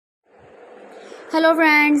Hello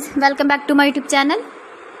friends, welcome back to my YouTube channel.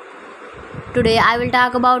 Today I will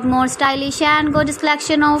talk about more stylish and gorgeous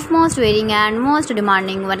collection of most wearing and most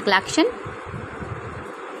demanding one collection.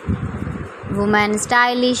 Women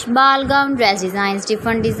stylish ball gown dress designs,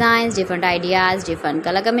 different ideas, different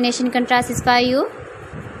color combination contrasts for you.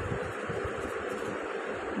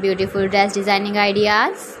 Beautiful dress designing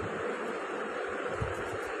ideas.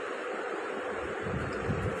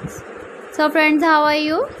 So friends, how are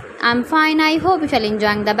you? I'm fine. I hope you shall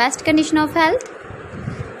enjoying the best condition of health.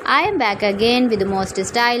 I am back again with the most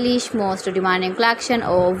stylish, most demanding collection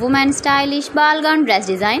of women's stylish ball gown dress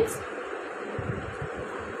designs.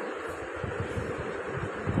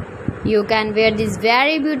 You can wear these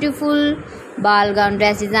very beautiful ball gown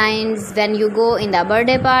dress designs when you go in the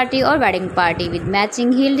birthday party or wedding party with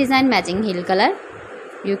matching heel design, matching heel color.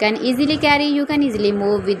 You can easily carry, you can easily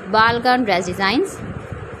move with ball gown dress designs.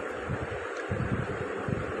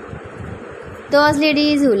 Those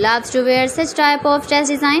ladies who loves to wear such type of dress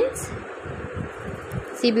designs.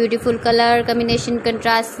 See beautiful color combination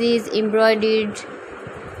contrasts, embroidered,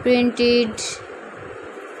 printed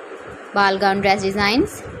ball gown dress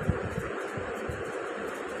designs.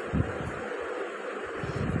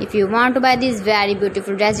 If you want to buy these very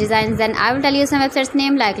beautiful dress designs, then I will tell you some websites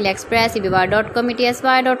name like AliExpress, eBay.com,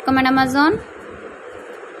 etsy.com and Amazon.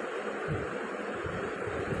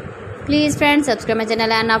 Please friends, subscribe my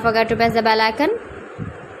channel and not forget to press the bell icon.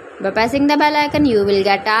 By pressing the bell icon, you will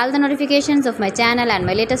get all the notifications of my channel and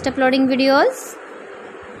my latest uploading videos.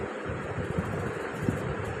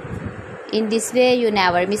 In this way, you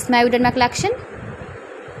never miss my video and my collection.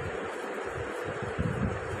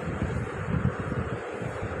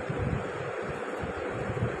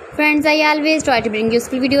 Friends, I always try to bring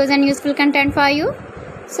useful videos and useful content for you.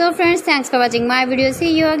 So friends, thanks for watching my video.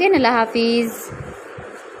 See you again. Allah Hafiz.